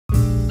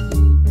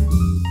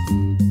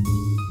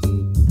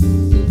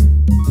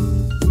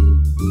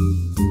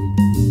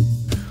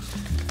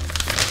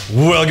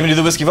Welcome to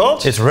the Whiskey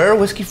Vault. It's Rare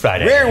Whiskey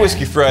Friday. Rare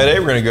Whiskey Friday.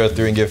 We're going to go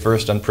through and give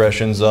first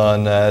impressions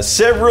on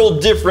several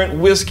different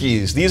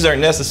whiskeys. These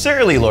aren't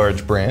necessarily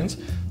large brands.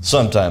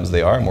 Sometimes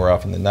they are. More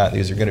often than not,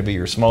 these are going to be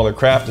your smaller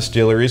craft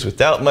distilleries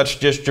without much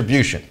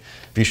distribution.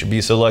 If you should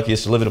be so lucky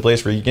as to live in a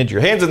place where you can get your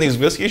hands on these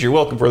whiskeys, you're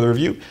welcome for the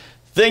review.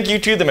 Thank you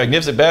to the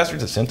magnificent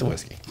bastards that sent the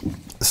whiskey.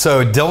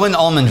 So Dylan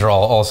Almendral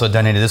also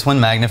donated this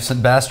one,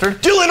 magnificent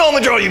bastard. Dylan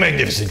Almendral, you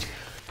magnificent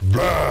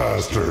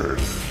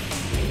bastard.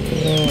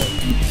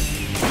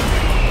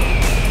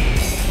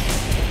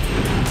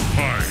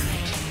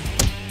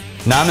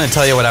 Now I'm going to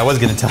tell you what I was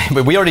going to tell you,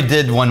 but we already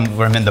did one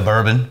where I'm in the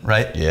bourbon,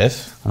 right?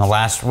 Yes. On the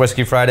last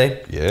Whiskey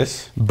Friday.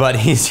 Yes. But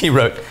he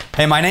wrote,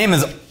 hey, my name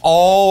is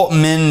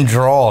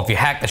Almendral. If you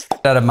hack the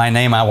shit out of my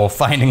name, I will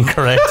find and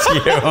correct you.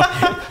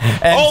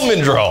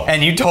 Almendral.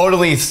 And you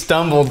totally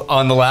stumbled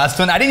on the last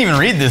one. I didn't even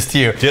read this to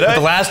you. Did I? But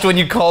the last one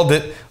you called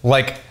it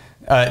like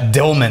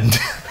Dillman.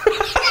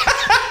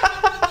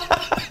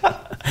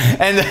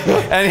 And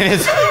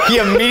he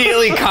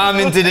immediately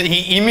commented it.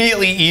 He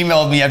immediately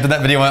emailed me after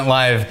that video went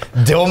live.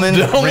 Dillman?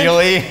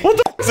 Really? What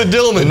the f***'s a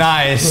Dillman?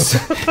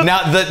 Nice.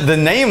 Now, the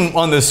name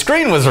on the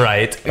screen was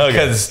right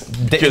because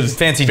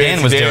Fancy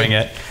Dan was doing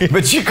it.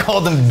 But you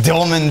called him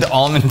Dillman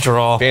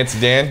Almendral. Fancy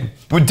Dan?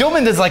 Well,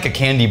 Dillman is like a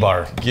candy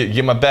bar.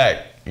 Get my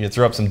back. You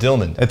throw up some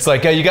Dillman. It's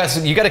like, you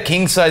got a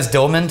king-size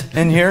Dillman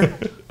in here?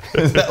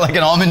 Is that like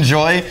an Almond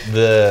Joy?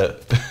 The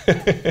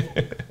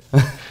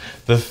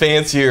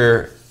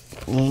fancier,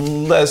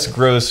 less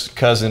gross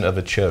cousin of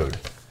a chode.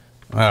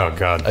 Oh,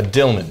 God. A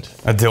Dillman.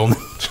 A Dillman.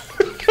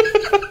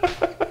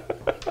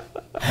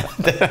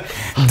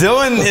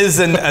 Dylan is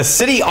a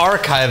city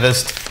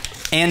archivist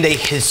and a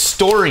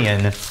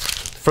historian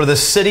for the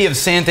city of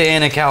Santa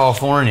Ana,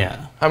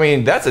 California. I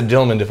mean, that's a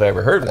Dillman if I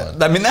ever heard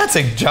one. I mean, that's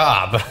a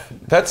job.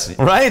 That's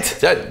right.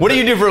 What do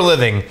you do for a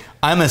living?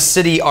 I'm a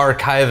city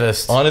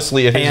archivist.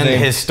 Honestly, if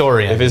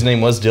historian. If his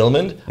name was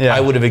Dillman, yeah. I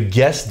would have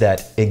guessed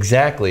that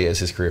exactly as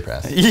his career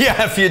path.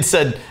 Yeah, if you had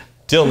said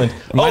Dillman.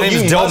 My name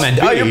is Dillman.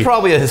 Oh, you're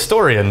probably a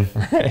historian.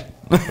 Right.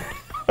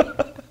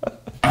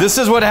 This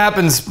is what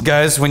happens,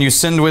 guys, when you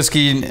send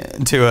whiskey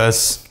to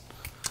us.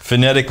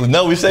 Phonetically.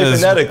 No, we say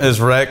phonetically.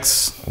 As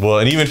Rex. Well,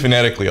 and even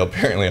phonetically,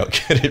 apparently I'll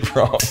get it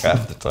wrong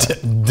half the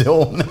time.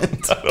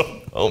 Dillman. I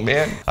don't know,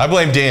 man. I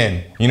blame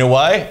Dan. You know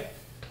why?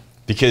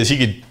 Because he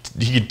could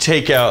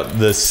take out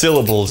the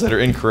syllables that are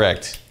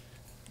incorrect.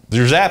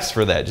 There's apps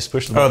for that. Just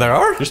push the button. Oh, there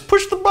are? Just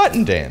push the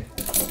button, Dan.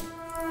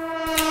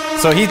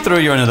 So he threw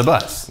you under the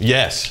bus?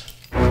 Yes.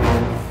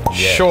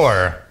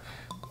 Sure.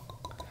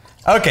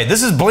 Okay,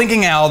 this is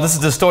Blinking Owl. This is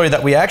the story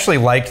that we actually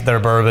liked their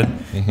bourbon.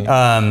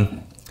 Mm-hmm.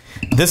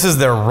 This is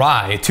their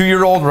rye,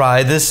 2-year-old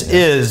rye. This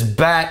is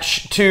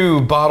batch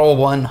 2, bottle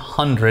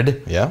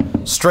 100. Yeah.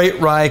 Straight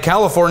rye,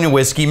 California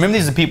whiskey. Remember,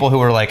 these are people who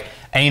are like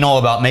anal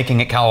about making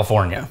it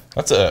California.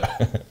 That's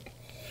a...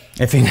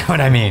 if you know what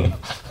I mean.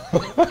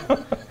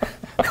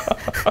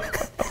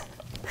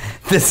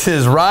 This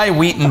is rye,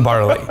 wheat, and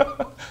barley.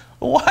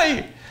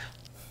 Why?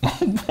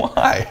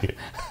 Why?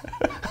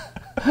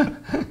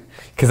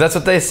 Because that's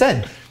what they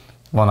said.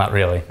 Well, not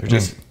really.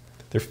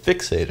 They're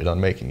fixated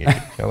on making it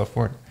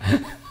California.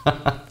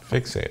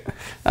 Fixated.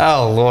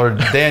 Oh, Lord.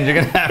 Dan, you're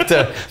going to have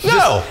to...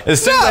 No!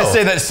 As soon as I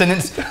say that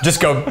sentence, just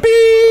go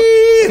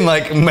beep, and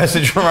like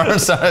message from our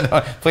side.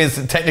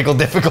 Please, technical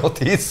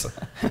difficulties.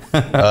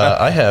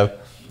 I have...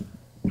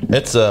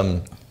 It's,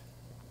 well,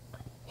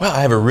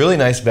 I have a really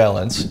nice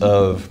balance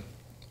of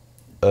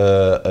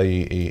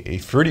a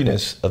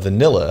fruitiness of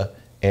vanilla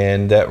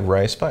and that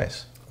rye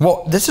spice.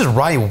 Well, this is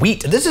rye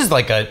wheat. This is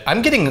like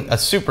I'm getting a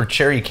super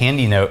cherry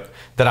candy note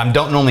that I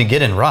don't normally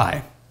get in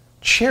rye.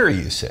 Cherry,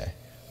 you say?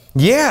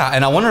 Yeah,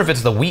 and I wonder if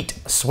it's the wheat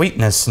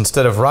sweetness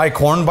instead of rye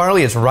corn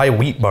barley, it's rye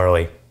wheat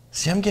barley.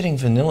 See, I'm getting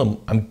vanilla.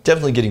 I'm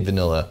definitely getting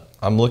vanilla.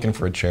 I'm looking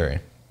for a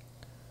cherry.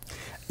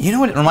 You know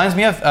what it reminds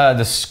me of?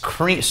 The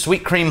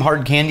sweet cream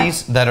hard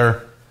candies that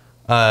are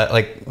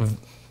like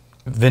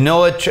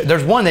vanilla.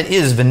 There's one that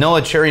is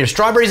vanilla cherry or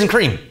strawberries and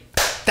cream.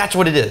 That's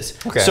what it is.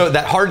 Okay. So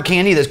that hard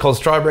candy that's called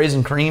strawberries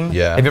and cream.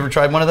 Yeah. Have you ever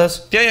tried one of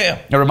those?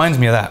 Yeah. It reminds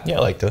me of that. Yeah, I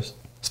like those.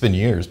 It's been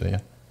years, but yeah.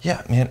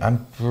 Yeah, man,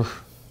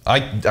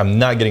 I'm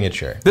not getting a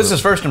cherry. This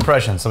is first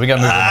impression, so we got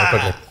to move on more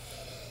quickly.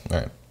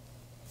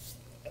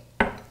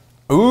 All right.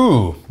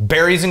 Ooh,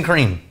 berries and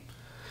cream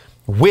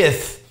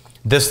with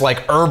this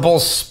like herbal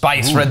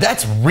spice. Red.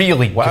 That's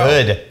really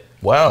good.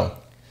 Wow.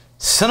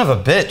 Son of a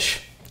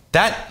bitch.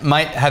 That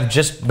might have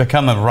just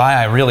become a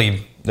rye.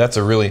 That's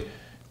a really...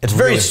 It's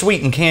very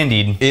sweet and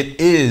candied. It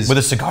is. With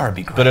a cigar, it'd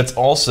be great. But it's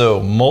also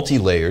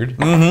multi-layered.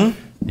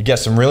 Mm-hmm. You got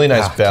some really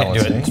nice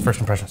balancing. Can't do it. It's first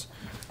impressions.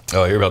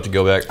 Oh, you're about to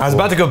go back. I was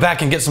about to go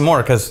back and get some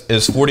more because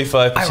it's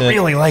 45%. I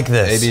really like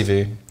this.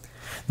 ABV.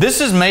 This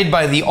is made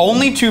by the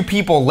only 2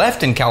 people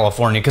left in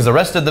California because the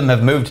rest of them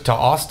have moved to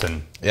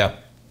Austin. Yeah.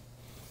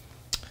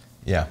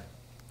 Yeah.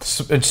 It's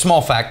a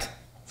small fact.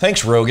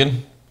 Thanks,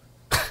 Rogan.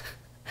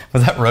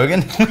 Was that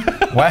Rogan?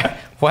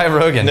 Why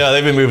Rogan? No,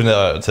 they've been moving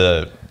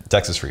to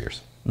Texas for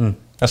years.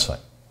 That's fine.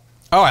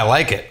 Oh, I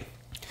like it.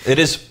 It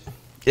is.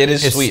 It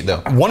is sweet,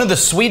 though. One of the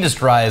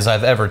sweetest ryes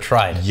I've ever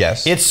tried.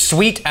 Yes. It's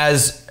sweet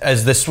as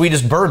the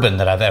sweetest bourbon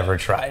that I've ever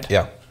tried.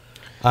 Yeah.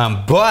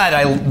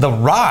 But the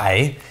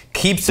rye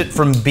keeps it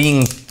from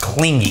being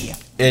clingy.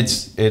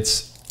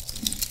 It's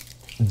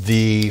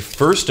the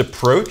first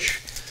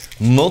approach,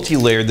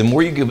 multi-layered. The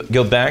more you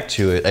go back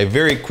to it, I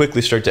very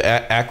quickly start to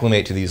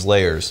acclimate to these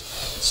layers.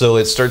 So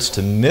it starts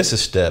to miss a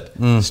step.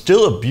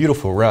 Still a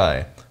beautiful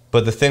rye,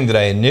 but the thing that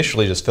I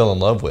initially just fell in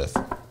love with.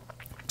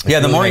 Yeah,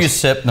 the more you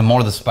sip, the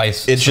more the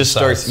spice. It just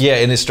starts,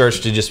 and it starts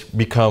to just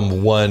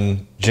become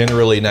one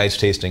generally nice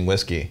tasting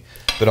whiskey.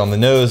 But on the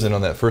nose and on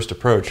that first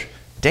approach,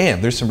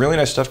 damn, there's some really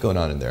nice stuff going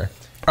on in there.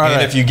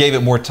 And if you gave it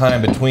more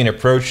time between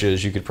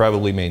approaches, you could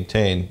probably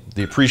maintain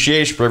the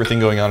appreciation for everything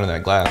going on in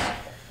that glass.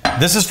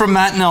 This is from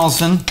Matt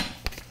Nelson,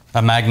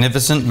 a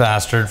magnificent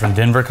bastard from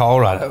Denver,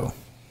 Colorado.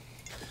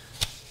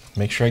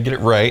 Make sure I get it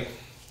right.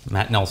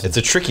 Matt Nelson. It's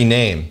a tricky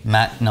name.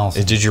 Matt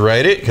Nelson. Did you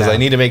write it? Because I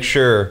need to make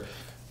sure.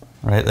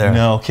 Right there.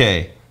 No,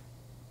 okay.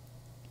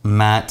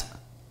 Matt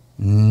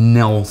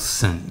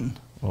Nelson.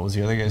 What was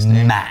the other guy's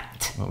name?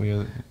 Matt. What were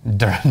the other?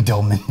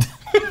 Dillman.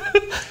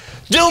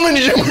 Dillman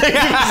is a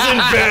magnificent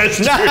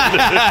bastard.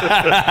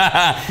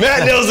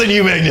 Matt Nelson,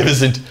 you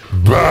magnificent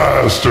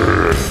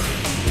Bastard.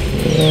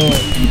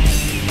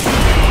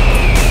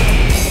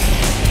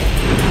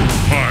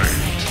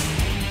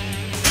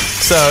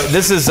 So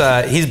this is,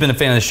 he's been a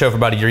fan of the show for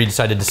about a year. He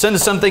decided to send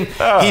us something.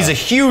 He's a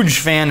huge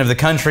fan of the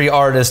country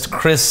artist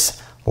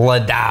Chris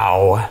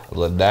Ledoux.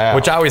 Ledoux.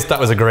 Which I always thought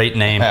was a great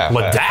name.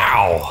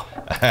 Ledoux.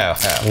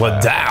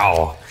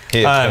 Ledoux.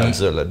 Here comes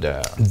the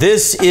Ledoux.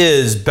 This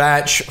is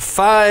batch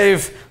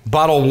 5,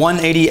 bottle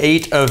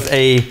 188 of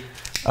a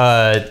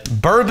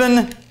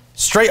bourbon.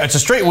 It's a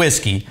straight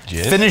whiskey,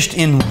 finished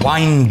in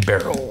wine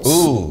barrels.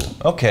 Ooh,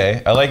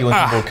 okay. I like it when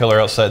people color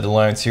outside the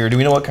lines here. Do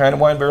we know what kind of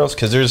wine barrels?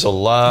 Because there's a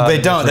lot. They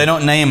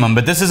don't name them,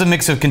 but this is a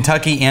mix of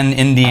Kentucky and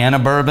Indiana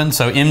bourbon.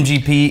 So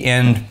MGP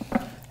and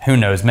who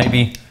knows,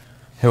 maybe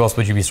who else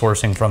would you be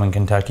sourcing from in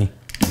Kentucky?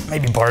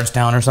 Maybe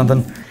Bardstown or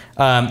something.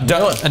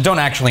 Don't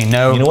actually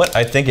know. You know what?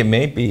 I think it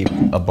may be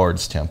a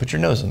Bardstown. Put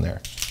your nose in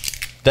there.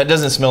 That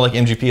doesn't smell like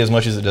MGP as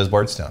much as it does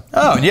Bardstown.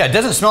 Oh, yeah, it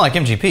doesn't smell like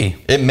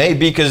MGP. It may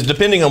be, because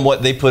depending on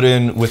what they put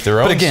in with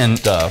their own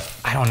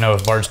stuff. I don't know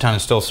if Bardstown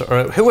is still...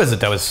 who was it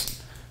that was...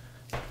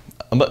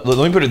 Let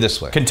me put it this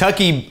way.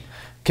 Kentucky,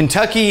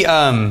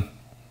 what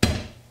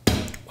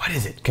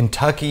is it?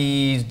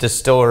 Kentucky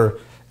distiller...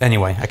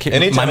 Anyway, I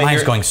can't... My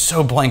mind's going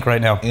so blank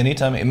right now.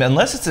 Anytime,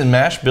 unless it's a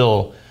mash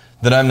bill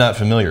that I'm not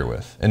familiar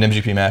with. An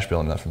MGP mash bill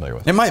I'm not familiar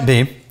with. It might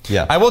be.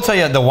 Yeah. I will tell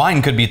you, the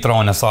wine could be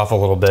throwing us off a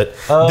little bit.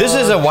 This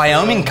is a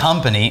Wyoming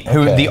company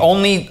who the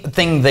only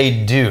thing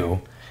they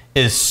do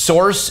is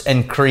source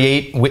and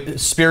create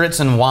spirits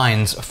and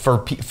wines for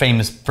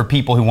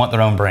people who want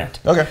their own brand.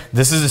 Okay.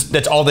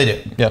 That's all they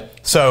do. Yep.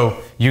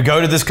 So you go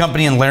to this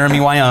company in Laramie,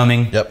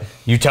 Wyoming. Yep.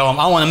 You tell them,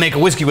 I want to make a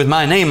whiskey with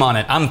my name on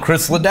it. I'm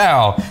Chris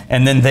Ledoux.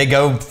 And then they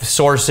go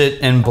source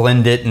it and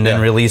blend it and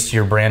then release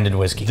your branded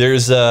whiskey.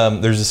 There's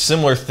a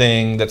similar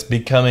thing that's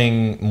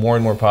becoming more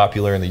and more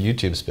popular in the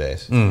YouTube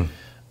space.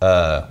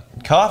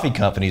 Coffee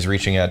companies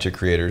reaching out to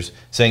creators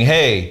saying,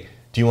 hey,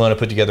 do you want to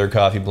put together a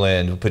coffee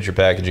blend? We'll put your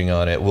packaging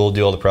on it. We'll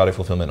do all the product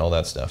fulfillment and all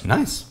that stuff.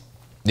 Nice.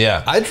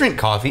 Yeah. I drink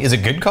coffee. Is it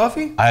good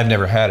coffee? I've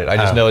never had it. I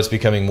just know it's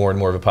becoming more and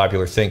more of a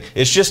popular thing.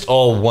 It's just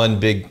all one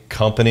big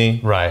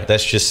company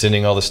that's just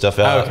sending all the stuff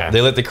out. Okay.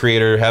 They let the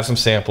creator have some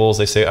samples.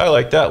 They say, I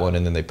like that one,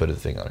 and then they put a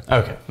thing on it.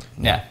 Okay.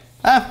 Yeah.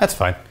 That's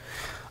fine.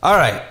 All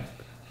right.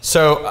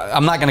 So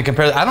I'm not going to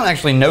compare. I don't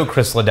actually know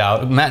Chris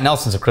Ledoux. Matt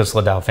Nelson's a Chris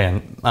Ledoux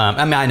fan.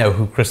 I mean, I know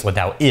who Chris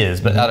Ledoux is,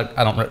 but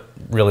I don't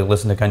really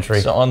listen to country.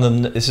 So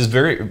this is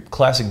very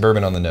classic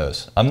bourbon on the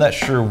nose. I'm not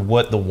sure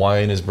what the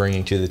wine is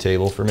bringing to the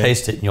table for me.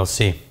 Taste it and you'll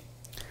see.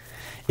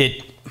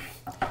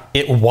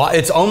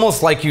 It's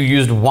almost like you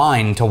used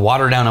wine to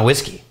water down a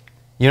whiskey.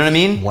 You know what I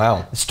mean?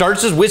 Wow. It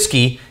starts as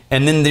whiskey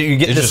and then you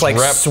get this like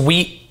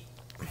sweet.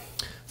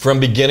 From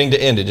beginning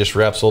to end, it just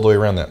wraps all the way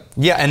around that.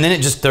 Yeah, and then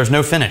there's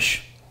no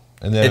finish.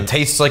 And then it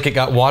tastes like it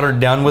got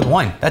watered down with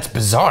wine. That's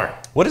bizarre.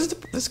 What is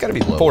this? Got to be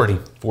low. 40.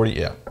 40,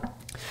 yeah.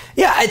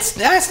 Yeah,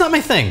 it's not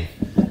my thing.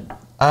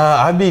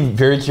 I'd be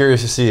very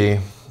curious to see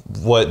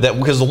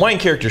because the wine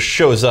character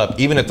shows up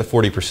even at the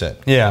 40%.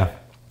 Yeah.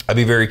 I'd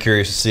be very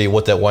curious to see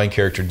what that wine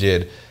character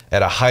did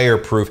at a higher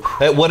proof,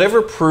 at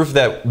whatever proof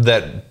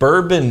that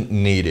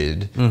bourbon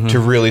needed to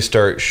really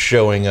start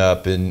showing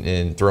up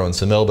and throwing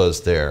some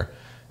elbows there.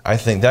 I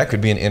think that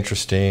could be an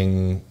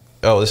interesting.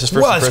 Oh, this is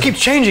first. Well, it keeps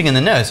changing in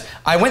the nose.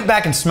 I went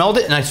back and smelled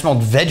it, and I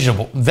smelled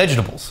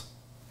vegetables,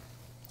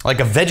 like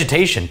a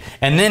vegetation.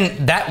 And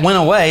then that went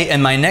away,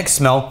 and my next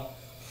smell,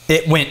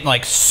 it went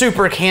like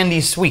super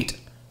candy sweet.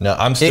 No,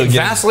 I'm still getting...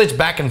 It vacillates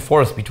back and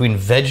forth between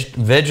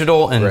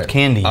vegetal and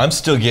candy. I'm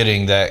still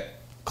getting that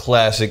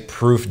classic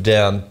proof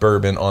down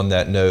bourbon on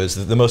that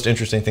nose. The most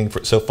interesting thing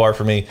so far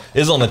for me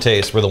is on the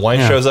taste, where the wine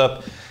shows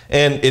up.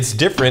 And it's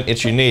different,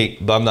 it's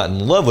unique, but I'm not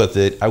in love with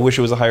it. I wish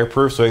it was a higher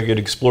proof so I could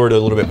explore it a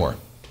little bit more.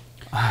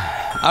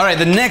 All right,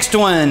 the next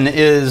one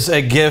is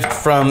a gift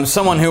from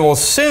someone who will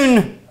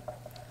soon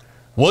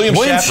William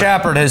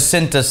Schappert has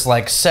sent us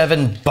like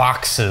 7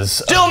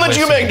 boxes. Gentlemen,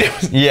 you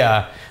magnificent.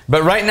 Yeah,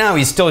 but right now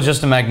he's still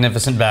just a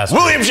magnificent bastard.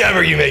 William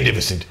Schappert, you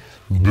magnificent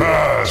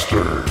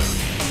bastard.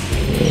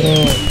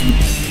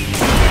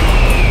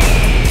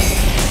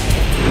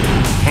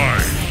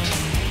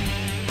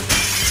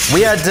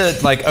 We had to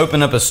like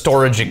open up a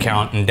storage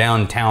account in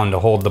downtown to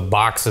hold the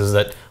boxes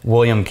that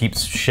William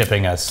keeps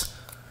shipping us.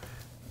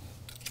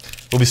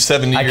 We'll be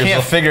 70 years old. I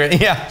can't figure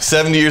it. Yeah,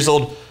 70 years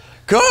old.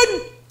 God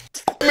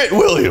damn it,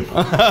 William.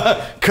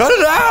 cut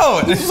it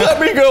out. Let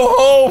me go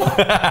home.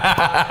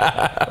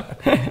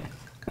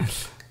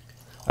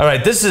 All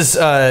right, this is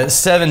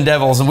Seven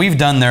Devils, and we've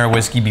done their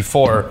whiskey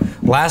before.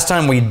 Last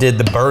time we did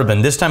the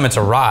bourbon. This time it's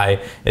a rye.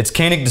 It's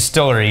Koenig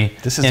Distillery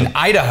in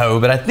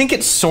Idaho, but I think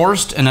it's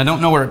sourced, and I don't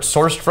know where it's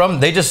sourced from.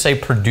 They just say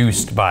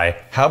produced by.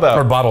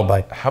 Or bottled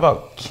by. How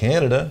about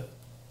Canada?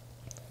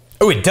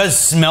 Oh, it does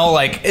smell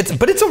like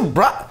but it's a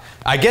rye.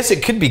 I guess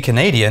it could be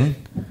Canadian.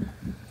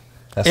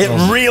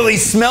 It really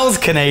smells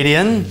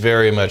Canadian.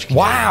 Very much Canadian.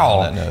 Wow.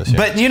 On that nose, yeah.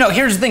 But you know,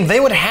 here's the thing. They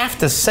would have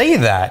to say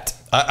that.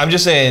 I'm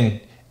just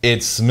saying.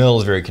 It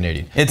smells very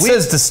Canadian. It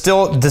says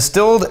distilled,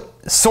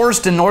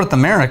 sourced in North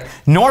America.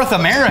 North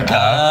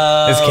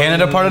America? Is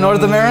Canada part of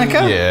North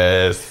America?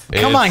 Yes.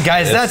 Come on,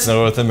 guys. That's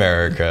North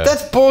America.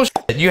 That's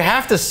bullshit. You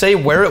have to say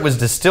where it was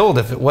distilled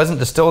if it wasn't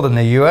distilled in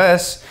the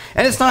U.S.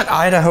 And it's not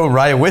Idaho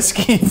rye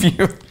whiskey if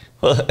you.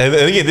 Well,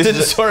 again, this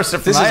is us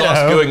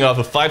going off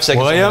of 5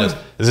 seconds on the nose.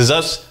 This is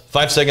us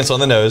 5 seconds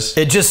on the nose.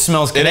 It just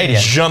smells Canadian. And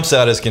it jumps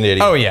out as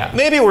Canadian. Oh, yeah.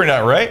 Maybe we're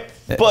not right,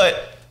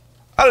 but.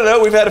 I don't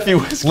know. We've had a few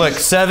whiskeys. Look,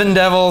 Seven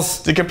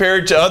Devils. To compare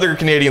it to other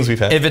Canadians we've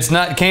had. If it's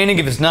not Koenig,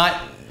 if it's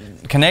not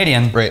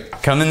Canadian, right.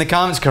 Come in the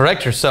comments,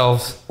 correct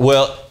yourselves.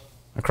 Well,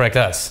 or correct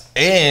us.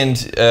 And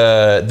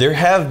there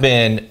have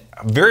been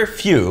very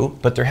few,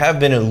 but there have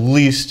been at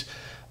least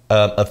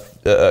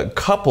a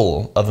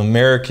couple of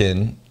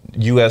American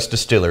U.S.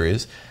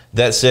 distilleries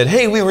that said,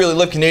 hey, we really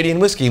love Canadian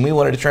whiskey and we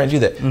wanted to try and do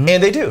that. Mm-hmm.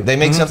 And they do. They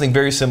make something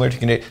very similar to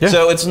Canadian. Yeah.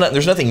 So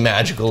there's nothing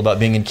magical about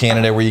being in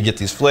Canada where you get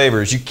these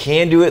flavors. You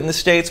can do it in the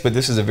States, but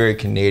this is a very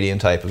Canadian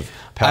type of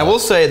palate. I will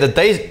say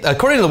that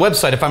according to the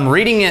website, if I'm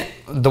reading it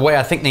the way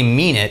I think they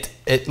mean it,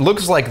 it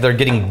looks like they're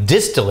getting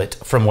distillate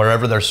from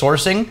wherever they're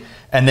sourcing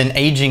and then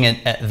aging it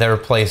at their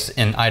place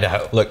in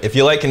Idaho. Look, if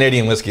you like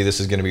Canadian whiskey,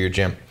 this is going to be your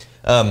jam.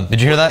 Did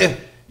you hear that?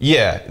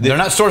 Yeah. They're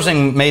not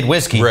sourcing made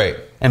whiskey. Right.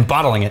 And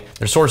bottling it.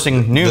 They're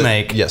sourcing new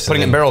make, yes,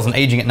 putting it in barrels and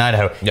aging it in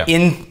Idaho. Yeah.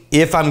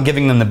 If I'm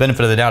giving them the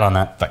benefit of the doubt on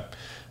that.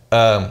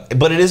 Fine.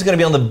 But it is going to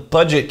be on the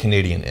budget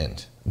Canadian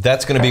end.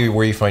 That's going to be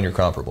where you find your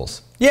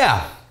comparables.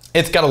 Yeah.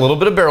 It's got a little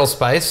bit of barrel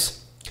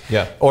spice.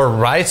 Yeah. Or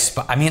rice.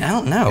 I mean, I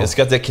don't know. It's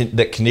got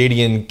that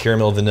Canadian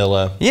caramel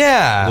vanilla.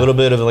 Yeah. A little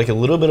bit of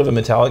a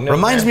metallic note.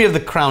 Reminds me of the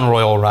Crown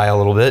Royal rye a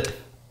little bit.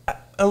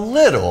 A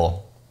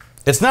little.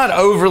 It's not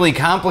overly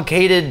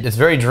complicated. It's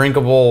very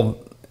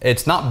drinkable.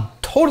 It's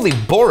not totally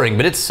boring,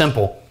 but it's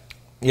simple.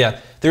 Yeah,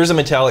 there's a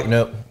metallic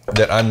note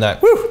that I'm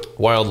not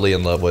wildly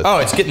in love with. Oh,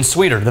 it's getting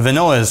sweeter. The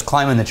vanilla is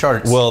climbing the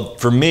charts. Well,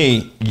 for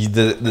me,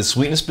 the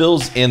sweetness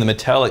builds and the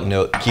metallic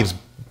note keeps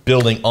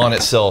building on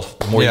itself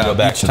the more you go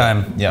back each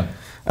time. Yeah.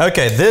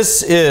 Okay,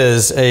 this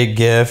is a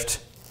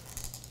gift.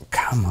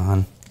 Come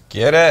on.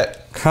 Get it.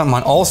 Come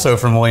on. Also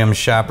from William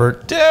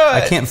Schappert. Do it.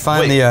 I can't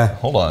find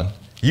Hold on.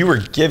 You were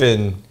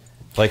given...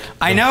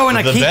 I know, and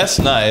the best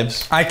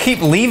knives. I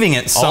keep leaving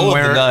it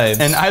somewhere, all of the knives.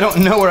 And I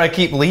don't know where I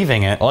keep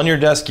leaving it. On your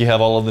desk, you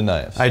have all of the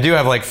knives. I do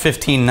have like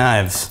 15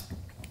 knives.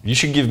 You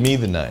should give me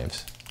the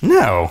knives.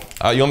 No.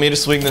 You want me to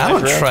swing the knife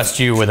around? I don't trust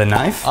you with a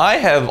knife. I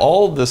have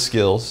all the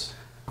skills.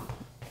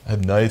 I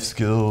have knife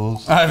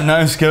skills. I have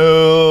knife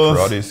skills.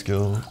 Karate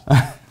skills.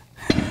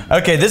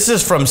 Okay, this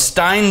is from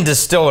Stein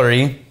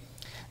Distillery.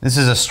 This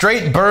is a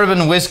straight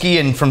bourbon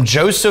whiskey from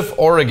Joseph,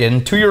 Oregon.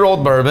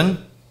 2-year-old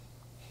bourbon.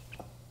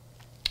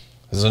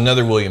 This is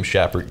another William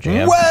Schappert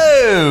jam.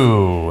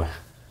 Whoa!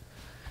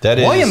 That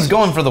is William's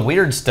going for the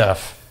weird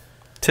stuff,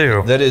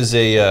 too. That is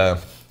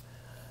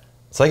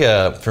it's like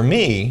for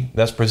me,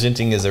 that's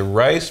presenting as a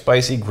rye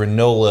spicy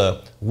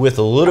granola with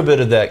a little bit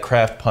of that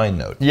craft pine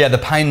note. Yeah, the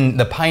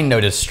pine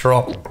note is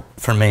strong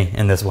for me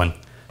in this one.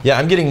 Yeah,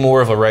 I'm getting more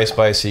of a rye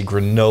spicy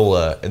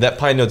granola. That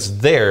pine note's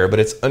there,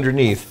 but it's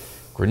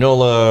underneath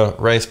granola,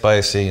 rye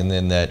spicy, and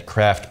then that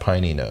craft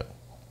piney note.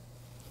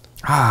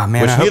 Ah,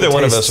 man, which neither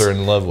one of us are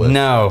in love with.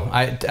 No,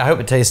 I hope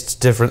it tastes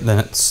different than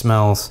it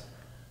smells.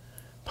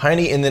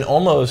 Piney, and then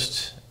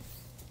almost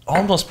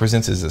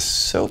presents as a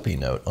soapy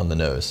note on the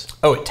nose.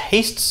 Oh, it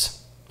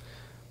tastes.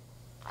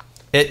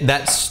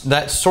 That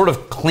sort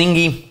of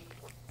clingy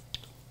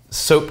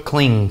soap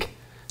cling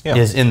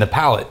is in the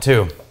palate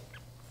too.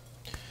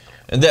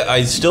 And that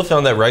I still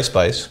found that rice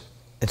spice.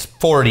 It's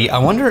 40. I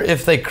wonder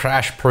if they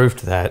crash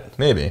proofed that.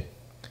 Maybe.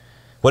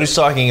 What he's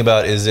talking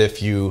about is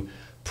if you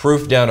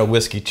proof down a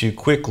whiskey too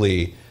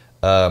quickly,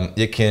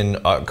 it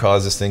can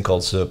cause this thing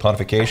called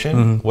saponification.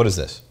 Mm-hmm. What is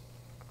this?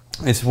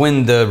 It's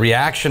when the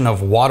reaction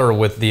of water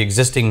with the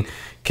existing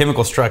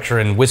chemical structure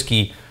in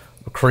whiskey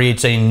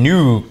creates a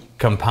new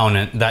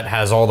component that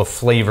has all the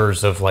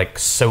flavors of like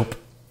soap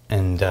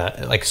and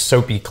like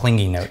soapy,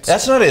 clingy notes.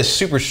 That's not a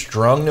super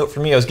strong note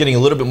for me. I was getting a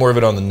little bit more of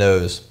it on the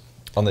nose.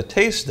 On the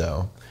taste,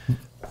 though,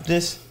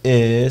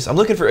 I'm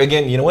looking for,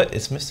 again, you know what?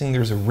 It's missing,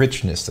 there's a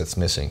richness that's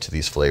missing to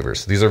these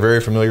flavors. These are very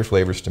familiar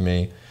flavors to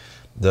me.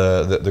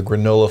 The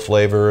granola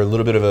flavor, a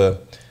little bit of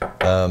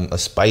a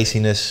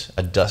spiciness,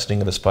 a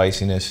dusting of a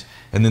spiciness.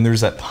 And then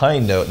there's that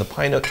pine note, and the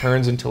pine note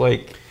turns into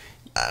like,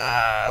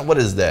 what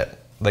is that?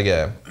 Like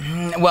a...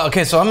 Well,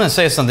 okay, so I'm going to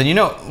say something. You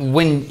know,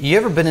 when you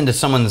ever been into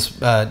someone's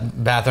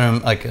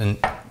bathroom,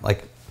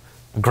 like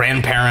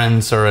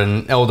grandparents or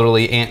an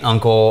elderly aunt,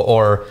 uncle,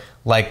 or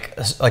like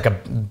a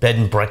bed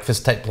and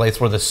breakfast type place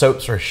where the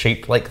soaps are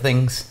shaped like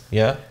things?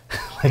 Yeah.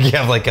 Like you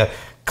have like a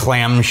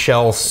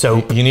clamshell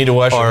soap. You need to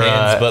wash your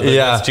hands, but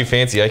yeah. that's too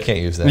fancy. I can't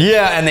use that.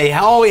 Yeah, and they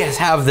always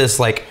have this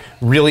like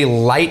really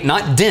light,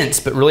 not dense,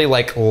 but really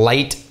like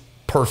light,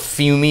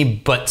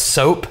 perfumey, but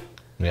soap.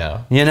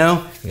 Yeah. You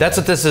know? That's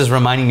what this is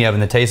reminding me of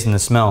in the taste and the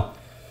smell.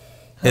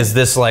 Is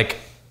this like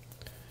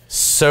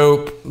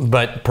soap,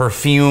 but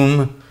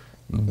perfume,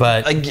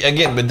 but...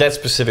 Again, but that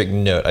specific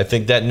note, I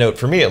think that note,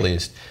 for me at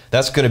least,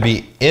 that's going to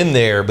be in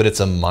there, but it's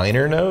a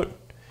minor note.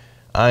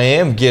 I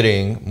am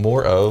getting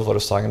more of what I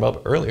was talking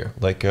about earlier,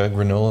 like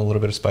granola, a little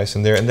bit of spice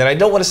in there. And then I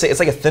don't want to say, it's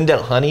like a thinned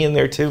out honey in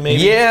there too,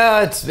 maybe?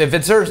 Yeah, if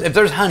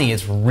there's honey,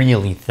 it's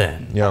really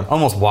thin. Yeah.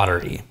 Almost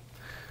watery.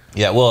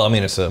 Yeah, well, I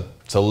mean, it's a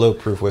low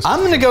proof whiskey. I'm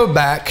going to go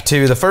back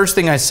to the first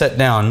thing I set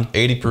down.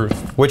 80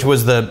 proof. Which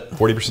was the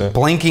 40%.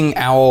 Blinking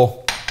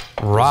Owl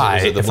Rye,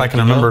 is it if I can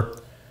remember.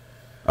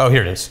 Oh,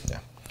 here it is. Yeah.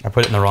 I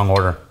put it in the wrong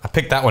order. I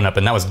picked that one up,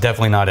 and that was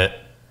definitely not it.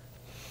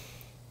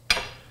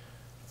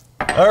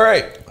 All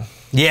right.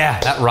 Yeah,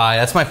 that rye.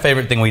 That's my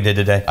favorite thing we did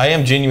today. I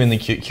am genuinely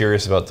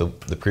curious about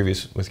the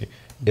previous whiskey,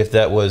 if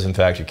that was in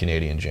fact a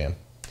Canadian jam.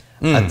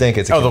 I think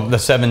it's a the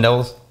Seven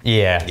Devils?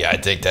 Yeah. Yeah, I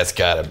think that's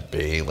gotta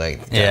be like,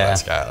 Yeah.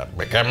 that's gotta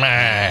be, come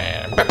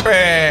on.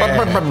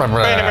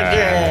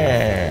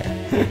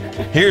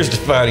 Here's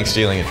defining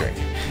stealing a drink.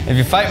 If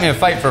you fight me, I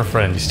fight for a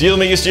friend. Steal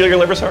me, you steal your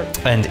liver's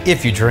heart. And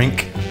if you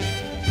drink,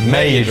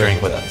 may you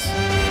drink with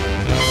us.